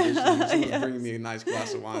what I'm envisioning. Someone's bringing me a nice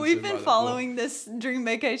glass of wine. We've been following this dream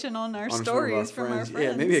vacation on our stories from our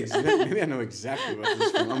friends. Yeah, maybe I know exactly what this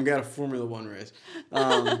is from. I'm got a Formula One race,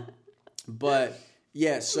 but.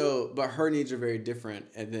 Yeah, but her needs are very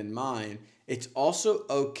different than mine. It's also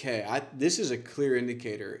okay. This is a clear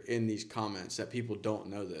indicator in these comments that people don't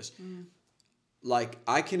know this. Like,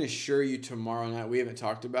 I can assure you tomorrow night, we haven't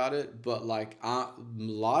talked about it, but like a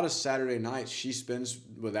lot of Saturday nights she spends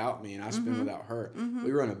without me and I spend without her.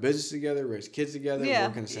 We run a business together, raise kids together,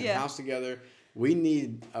 work in the same house together. We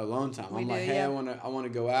need alone time. I'm like, hey, I want to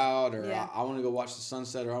go out, or I want to go watch the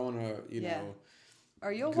sunset, or I want to, you know.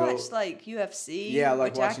 Or you'll watch like UFC. Yeah,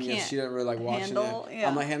 like watching UFC. She doesn't really like watching it. Yeah.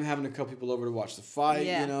 I'm like, I'm having a couple people over to watch the fight,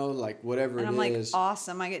 you know, like whatever it is. And I'm like,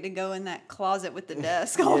 awesome. I get to go in that closet with the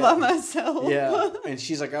desk all by myself. Yeah. And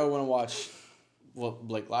she's like, I want to watch what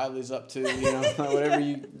Blake Lively's up to, you know, whatever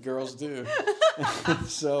you girls do.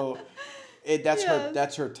 So That's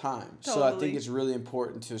her time. Totally. So I think it's really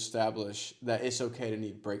important to establish that it's okay to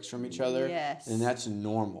need breaks from each other. Yes. And that's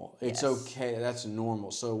normal. It's Yes. okay. That's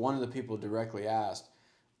normal. So one of the people directly asked,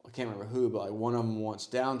 I can't remember who, but like one of them wants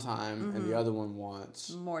downtime and the other one wants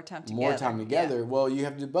more time together. Yeah. Well, you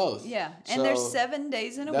have to do both. Yeah. And so there's 7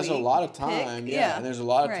 days in a week. that's a lot of time. Yeah. And there's a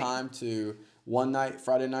lot of right. time to one night,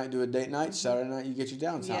 Friday night, do a date night. Saturday night, you get your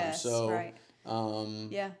downtime. Yes, so, right.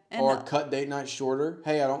 And or cut date night shorter.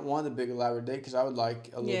 Hey, I don't want the big elaborate date because I would like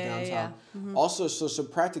a little downtime. Yeah. Mm-hmm. Also, so some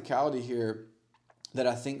practicality here that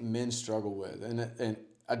I think men struggle with, and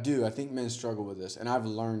I think men struggle with this, and I've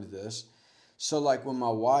learned this. So like when my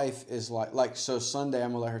wife is so Sunday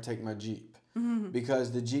I'm gonna let her take my Jeep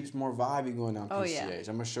because the Jeep's more vibey going down PCH.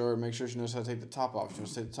 I'm gonna make sure she knows how to take the top off. She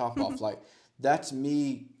wants to take the top off. Like that's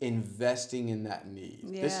me investing in that need.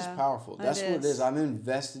 Yeah, this is powerful. That's what it is. I'm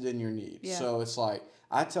invested in your need. Yeah. So it's like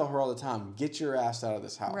I tell her all the time, get your ass out of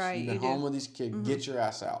this house. Right, You've been home with these kids. Get your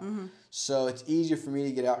ass out. So it's easier for me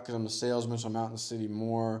to get out because I'm a salesman, so I'm out in the city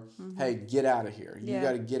more. Hey, get out of here. You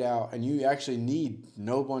got to get out, and you actually need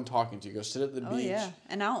no one talking to you. Go sit at the beach. Oh, yeah.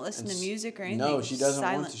 And I don't listen to music or anything. No, she doesn't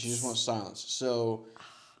silence. want to. She just wants silence. So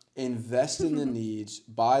invest in the needs.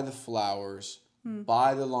 Buy the flowers.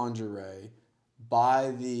 Buy the lingerie.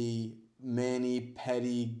 Buy the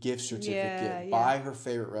mani-pedi gift certificate. Buy her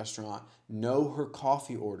favorite restaurant. Know her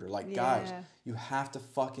coffee order. Like, guys, you have to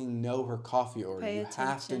fucking know her coffee order. Pay you attention,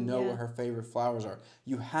 have to know what her favorite flowers are.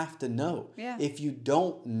 You have to know. Yeah. If you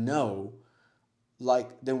don't know,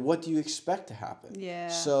 then what do you expect to happen? Yeah.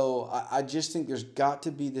 So I just think there's got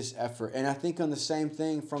to be this effort. And I think on the same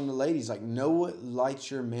thing from the ladies, like know what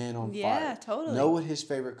lights your man on fire. Yeah, totally. Know what his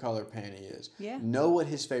favorite color panty is. Yeah. Know what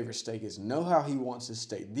his favorite steak is. Know how he wants his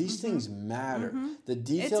steak. These things matter. The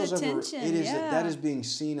details it's attention, that is being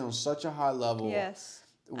seen on such a high level. Yes.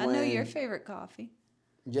 I know your favorite coffee.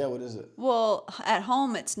 Yeah, what is it? Well, at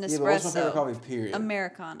home it's Nespresso. Yeah, but what's my favorite coffee, period?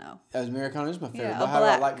 Americano. Americano is my favorite. Yeah, but how do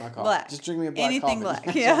I like my coffee? Black. Just drink me a black Anything coffee.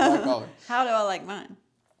 black, Black coffee. How do I like mine?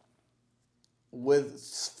 With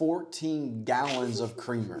 14 gallons of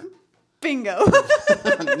creamer. Bingo.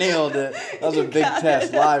 Nailed it. That was a big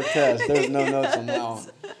test, live test. There's no notes on that one.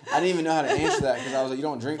 I didn't even know how to answer that because I was like, you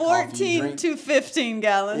don't drink coffee. You 14 to 15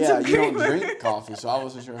 gallons of you creamer. don't drink coffee, so I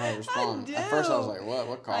wasn't sure how to respond. At first I was like,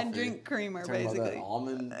 what coffee? I drink creamer, Talking basically. about that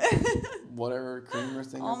almond, whatever creamer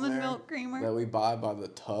thing Almond up there milk creamer. that we buy by the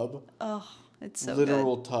tub. Oh, it's so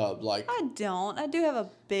Literal good. tub. Like I don't. I do have a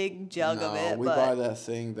big jug of it, we but buy that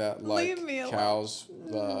thing that like Leave me alone. cows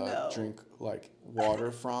No. drink like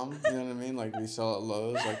water from. You know what I mean? Like we sell at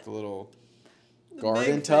Lowe's, like the little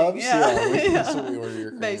garden big tubs. thing, yeah. That's what we order your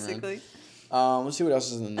creamer in. basically. Let's see what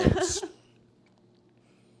else is in the notes.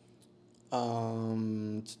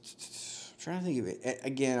 Trying to think of it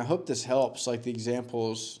again. I hope this helps. Like the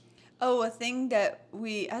examples. Oh, a thing that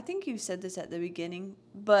I think you said this at the beginning,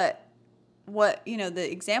 but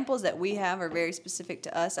the examples that we have are very specific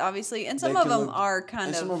to us, obviously, and some of them are kind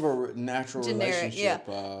of some of our natural generic, relationship.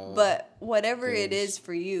 But whatever it things. is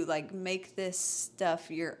for you, like make this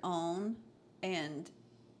stuff your own, and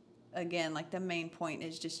again, like the main point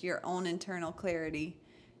is just your own internal clarity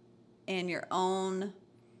and your own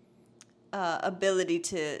ability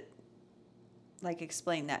to like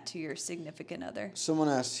explain that to your significant other. Someone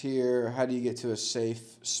asked here, how do you get to a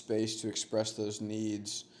safe space to express those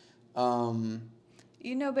needs?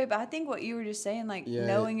 Babe, I think what you were just saying, like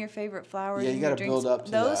knowing your favorite flowers and you your gotta drinks, build up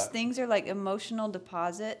to those that. things are like emotional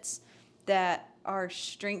deposits that are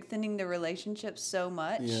strengthening the relationship so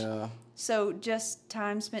much. Yeah. So just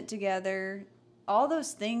time spent together, all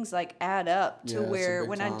those things like add up to where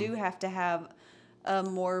when I do have to have a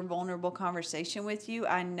more vulnerable conversation with you,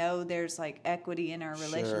 I know there's like equity in our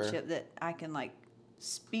relationship that I can like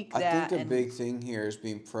speak that. I think the big thing here is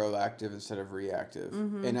being proactive instead of reactive.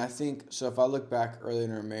 And I think, so if I look back early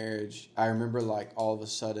in our marriage, I remember like all of a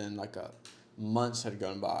sudden like months had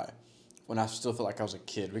gone by when I still felt like I was a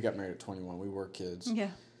kid. We got married at 21. We were kids. Yeah.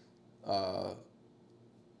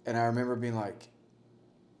 And I remember being like,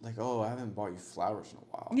 oh, I haven't bought you flowers in a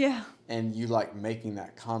while. Yeah. And you like making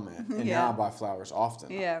that comment. And now I buy flowers often.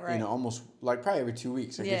 Yeah, right. Almost like probably every 2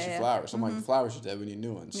 weeks I get you flowers. I'm like, flowers are dead, we need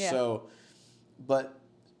new ones. Yeah. So, but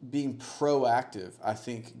being proactive, I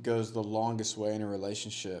think, goes the longest way in a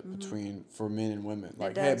relationship for men and women.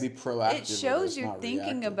 Like, hey, be proactive. It shows you're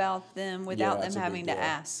thinking reactive. about them without them having to deal.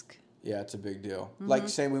 ask. Yeah, it's a big deal. Like,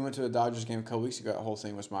 saying we went to a Dodgers game a couple weeks ago, the whole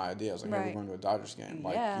thing was my idea. I was like, hey, we're going to a Dodgers game.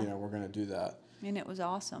 Like, we're going to do that. And it was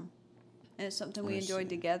awesome. And it's something we enjoyed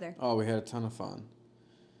together. Oh, we had a ton of fun.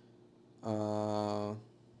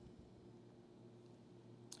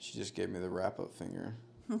 She just gave me the wrap-up finger.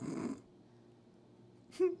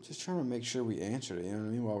 Just trying to make sure we answered it, you know what I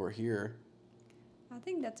mean, while we're here. I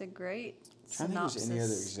think that's a great Trying synopsis. to think of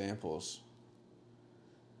any other examples.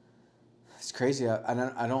 It's crazy.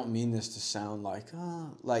 I don't mean this to sound like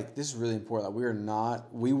this is really important. Like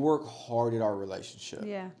we work hard at our relationship.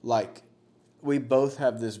 Yeah. Like we both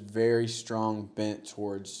have this very strong bent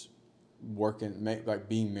towards like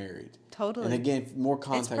being married. Totally. And again, more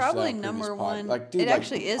context. It's probably to that number one. Like, dude, it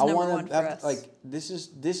actually is number one for us. Like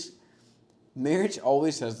this marriage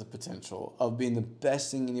always has the potential of being the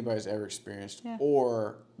best thing anybody's ever experienced,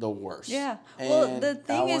 or the worst. Yeah. And well, the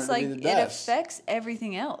thing is, like, it best. affects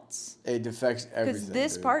everything else. It affects everything. Because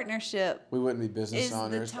this partnership, we wouldn't be business is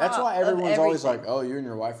owners. the That's why top of everyone's always like, everything. "Oh, you and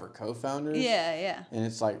your wife are co-founders." Yeah, yeah. And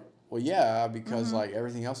it's like, well, yeah, because like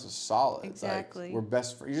everything else is solid. Exactly. Like, we're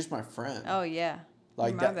best friends. You're just my friend. Oh yeah.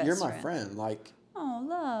 Like you're my friend. Like. Oh,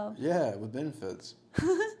 love. Yeah, with benefits.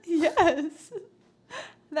 Yes.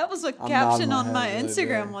 That was a caption on my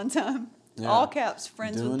Instagram one time. Yeah. All caps,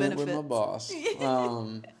 friends Doing with benefits. Doing it with my boss.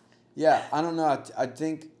 Yeah, I don't know. I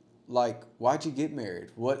think, like, why'd you get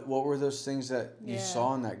married? What were those things that you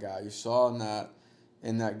saw in that guy? You saw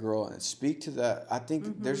in that girl? And speak to that. I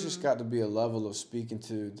think there's just got to be a level of speaking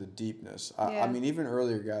to the deepness. I mean, even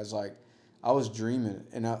earlier, guys, like, I was dreaming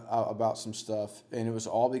about some stuff, and it was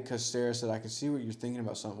all because Sarah said, I can see what you're thinking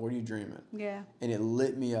about something. What are you dreaming? Yeah. And it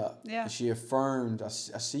lit me up. Yeah. And she affirmed, I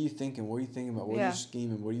see you thinking. What are you thinking about? What are you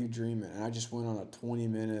scheming? What are you dreaming? And I just went on a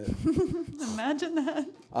 20-minute. Imagine that.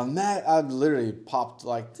 I literally popped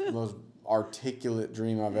like the most articulate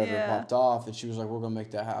dream I've ever popped off. And she was like, we're going to make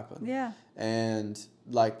that happen. Yeah. And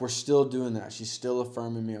like, we're still doing that. She's still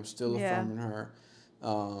affirming me. I'm still affirming her.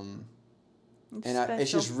 It's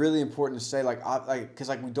just really important to say, because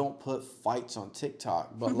we don't put fights on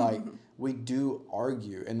TikTok, but like we do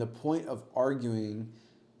argue, and the point of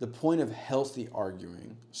healthy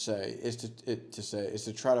arguing, is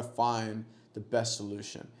to try to find the best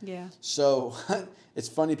solution. Yeah. So it's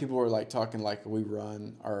funny, people were like talking like we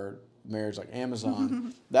run our marriage like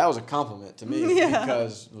Amazon. That was a compliment to me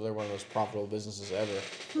because they're one of those profitable businesses ever.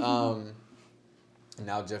 And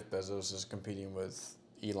now Jeff Bezos is competing with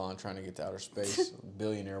Elon trying to get to outer space,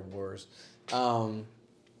 billionaire wars.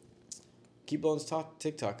 Keep blowing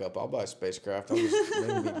TikTok up. I'll buy a spacecraft. I'll just let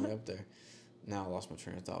him meet me up there. Now I lost my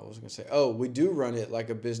train of thought. What was I going to say? Oh, we do run it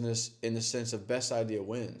like a business in the sense of best idea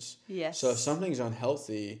wins. Yes. So if something's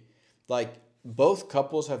unhealthy, like both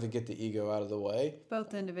couples have to get the ego out of the way.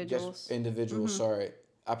 Both individuals. Sorry.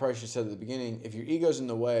 I probably should have said at the beginning, if your ego's in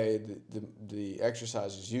the way, the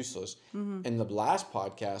exercise is useless. In the last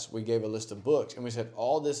podcast, we gave a list of books, and we said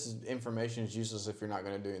all this information is useless if you're not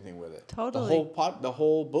going to do anything with it. Totally. The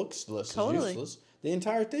whole books list is useless. The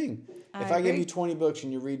entire thing. If I give you 20 books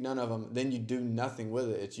and you read none of them, then you do nothing with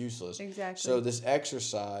it. It's useless. Exactly. So this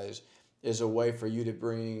exercise is a way for you to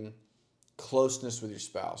bring closeness with your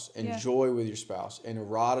spouse, and joy with your spouse, and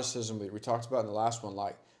eroticism. We talked about in the last one,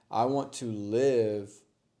 like, I want to live...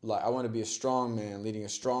 Like, I want to be a strong man leading a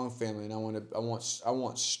strong family, and I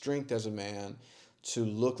want strength as a man to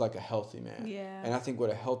look like a healthy man. Yeah. And I think what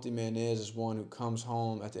a healthy man is one who comes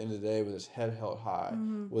home at the end of the day with his head held high,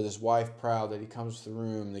 with his wife proud that he comes to the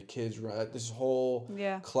room, the kids run. This whole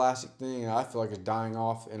classic thing I feel like is dying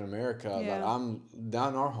off in America. That I'm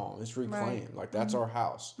down in our home. It's reclaimed. Right. Like, that's our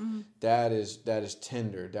house. Dad is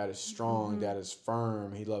tender. Dad is strong. Dad is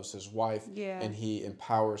firm. He loves his wife, and he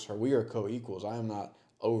empowers her. We are co-equals. I am not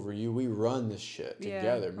over you. We run this shit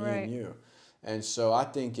together, me and you. And so I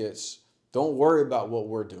think don't worry about what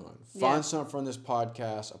we're doing. Find something from this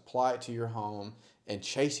podcast, apply it to your home, and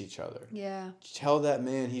chase each other. Yeah. Tell that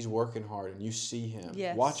man he's working hard, and you see him.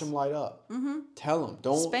 Yes. Watch him light up. Tell him.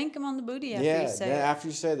 Don't spank him on the booty after you say it. After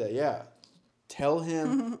you say that, Tell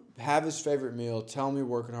him, have his favorite meal, tell him you're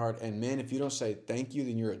working hard. And man, if you don't say thank you,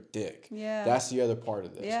 then you're a dick. Yeah. That's the other part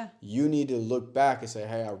of this. Yeah. You need to look back and say,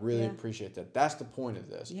 hey, I really appreciate that. That's the point of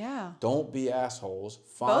this. Yeah. Don't be assholes.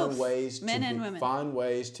 Find ways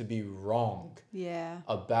to be wrong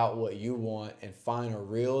about what you want, and find a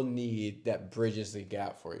real need that bridges the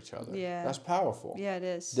gap for each other. Yeah. That's powerful. Yeah, it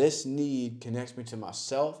is. This need connects me to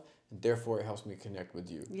myself. Therefore, it helps me connect with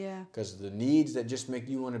you. Yeah. Because the needs that just make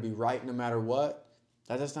you want to be right no matter what,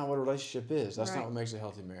 that's not what a relationship is. That's not what makes a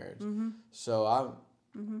healthy marriage. So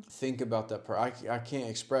think about that I can't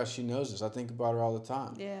express. She knows this. I think about her all the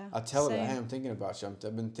time. Yeah. I tell her that, same. hey, I'm thinking about you.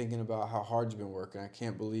 I've been thinking about how hard you've been working. I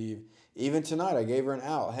can't believe, even tonight, I gave her an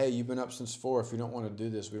out. Hey, you've been up since 4. If you don't want to do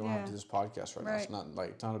this, we don't have to do this podcast right now.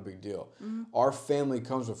 It's not a big deal. Our family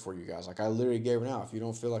comes before you guys. Like, I literally gave her an out. If you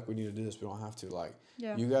don't feel like we need to do this, we don't have to. Like,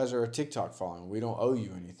 you guys are a TikTok following. We don't owe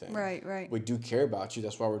you anything. Right. We do care about you.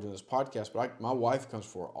 That's why we're doing this podcast. But my wife comes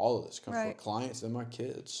for all of this. Comes for clients and my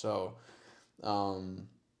kids. So,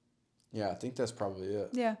 yeah, I think that's probably it.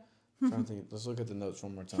 Yeah. I'm trying to think. Let's look at the notes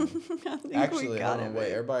one more time. Actually, hold on,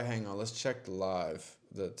 wait. Everybody hang on. Let's check the live.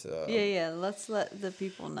 Let's let the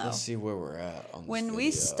people know. Let's see where we're at on this When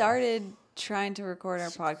we started trying to record our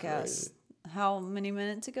podcast, how many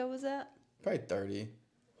minutes ago was that? Probably 30.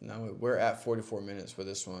 No, we're at 44 minutes for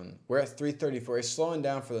this one. We're at 334. It's slowing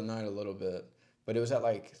down for the night a little bit, but it was at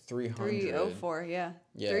like 300. 304, yeah.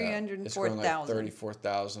 Yeah, 304,000. it's going like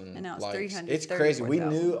 34,000. And now it's likes. 300. It's crazy. We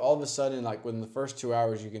knew all of a sudden, like within the first 2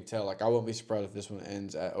 hours, you can tell. Like, I won't be surprised if this one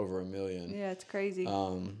ends at over 1 million. Yeah, it's crazy.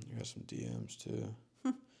 You got some DMs too.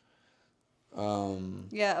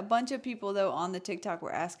 Yeah, a bunch of people though on the TikTok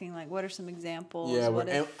were asking like, what are some examples? Yeah,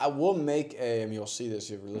 and I will make a. I mean, you'll see this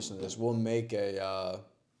if you're listening to this. We'll make a.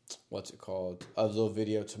 What's it called? A little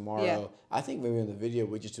video tomorrow. Yeah. I think maybe in the video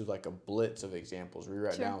we just do like a blitz of examples. We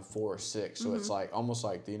write down 4 or 6, so it's like almost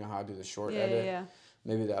like, do you know how I do the short edit? Yeah.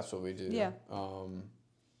 Maybe that's what we do. Yeah.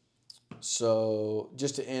 So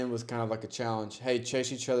just to end with kind of like a challenge. Hey,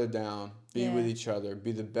 chase each other down. Be with each other.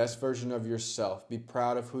 Be the best version of yourself. Be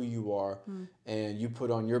proud of who you are, and you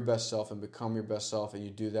put on your best self and become your best self. And you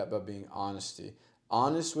do that by being honesty.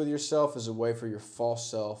 Honest with yourself is a way for your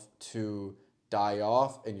false self to die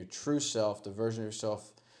off, and your true self, the version of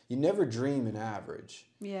yourself, you never dream in average.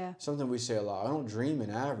 Yeah. Something we say a lot. I don't dream in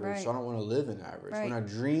average, so I don't want to live in average. Right. When I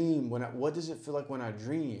dream, what does it feel like when I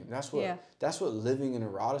dream? That's what living in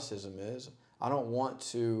eroticism is. I don't want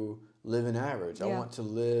to live in average. I want to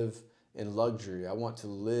live in luxury. I want to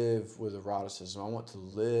live with eroticism. I want to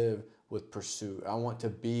live with pursuit. I want to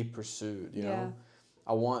be pursued, you know?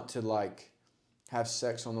 I want to like have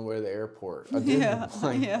sex on the way to the airport. I do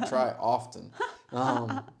try often.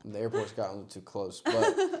 The airport's gotten a little too close,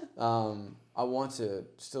 but I want to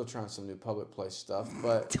still try some new public place stuff.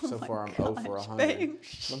 But so far I'm 0 for 100.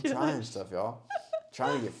 I'm trying stuff, y'all.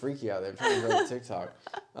 Trying to get freaky out there. I'm trying to grow TikTok.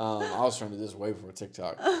 I was trying to do this way before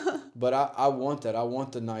TikTok. But I want that. I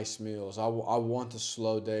want the nice meals. I want the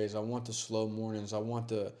slow days. I want the slow mornings. I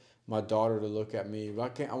want my daughter to look at me.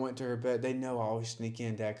 I went to her bed. They know I always sneak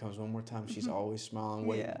in. Dad comes one more time. She's always smiling.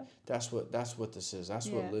 Wait, that's what this is. That's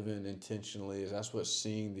what living intentionally is. That's what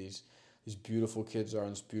seeing these beautiful kids are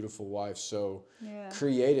and this beautiful wife. So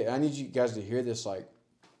create it. I need you guys to hear this. Like,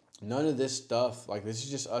 none of this stuff, like, this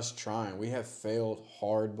is just us trying. We have failed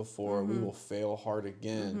hard before. We will fail hard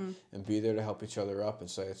again, and be there to help each other up and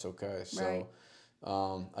say it's okay. So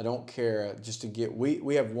I don't care. Just to get,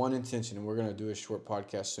 we have one intention, and we're going to do a short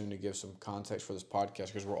podcast soon to give some context for this podcast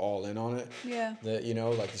because we're all in on it. Yeah. That, you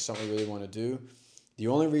know, like, it's something we really want to do. The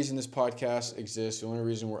only reason this podcast exists, the only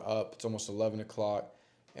reason we're up, it's almost 11 o'clock,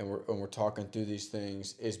 and we're talking through these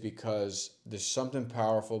things, is because there's something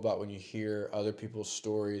powerful about when you hear other people's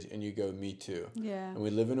stories and you go, me too. Yeah. And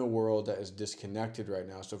we live in a world that is disconnected right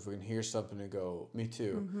now. So if we can hear something and go, me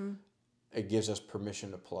too, it gives us permission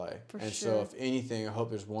to play. So if anything, I hope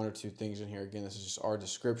there's 1 or 2 things in here. Again, this is just our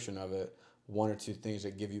description of it. 1 or 2 things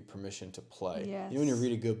that give you permission to play. Yes. You know, when you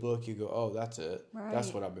read a good book, you go, oh, that's it. Right.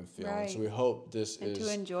 That's what I've been feeling. So we hope this is...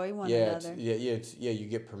 to enjoy one another. You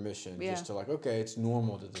get permission just to, like, okay, it's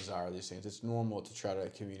normal to desire these things. It's normal to try to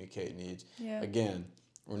communicate needs. Yeah. Again,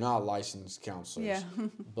 we're not licensed counselors,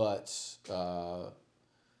 but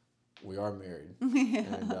we are married.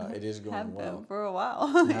 And it is going well. Have been for a while.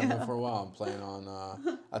 Have been for a while. I'm planning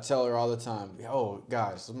on... I tell her all the time, oh,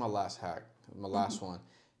 guys, this is my last hack, my last one.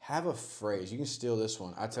 Have a phrase. You can steal this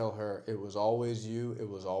one. I tell her, it was always you, it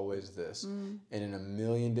was always this. And in a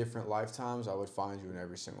million different lifetimes, I would find you in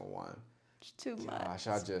every single one. It's too much. Gosh,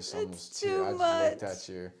 I just looked at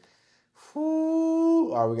you.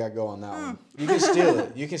 Whoo. All right, we got to go on that one. You can steal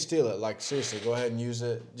it. You can steal it. Like, seriously, go ahead and use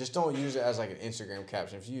it. Just don't use it as like an Instagram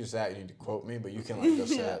caption. If you use that, you need to quote me, but you can like go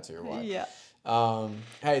say that to your wife. Yeah.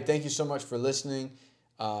 Hey, thank you so much for listening.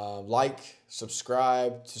 Like,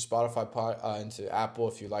 subscribe to Spotify and to Apple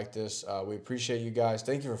if you like this. We appreciate you guys.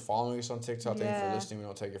 Thank you for following us on TikTok. Thank you for listening. We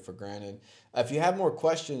don't take it for granted. If you have more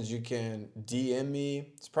questions, you can DM me.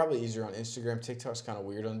 It's probably easier on Instagram. TikTok's kind of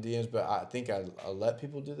weird on DMs, but I think I let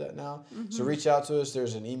people do that now. Mm-hmm. So reach out to us.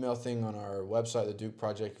 There's an email thing on our website, The Duke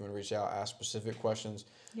Project. You want to reach out, ask specific questions.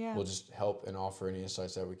 Yeah. We'll just help and offer any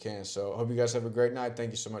insights that we can. So I hope you guys have a great night.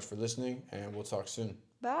 Thank you so much for listening, and we'll talk soon.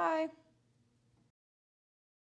 Bye.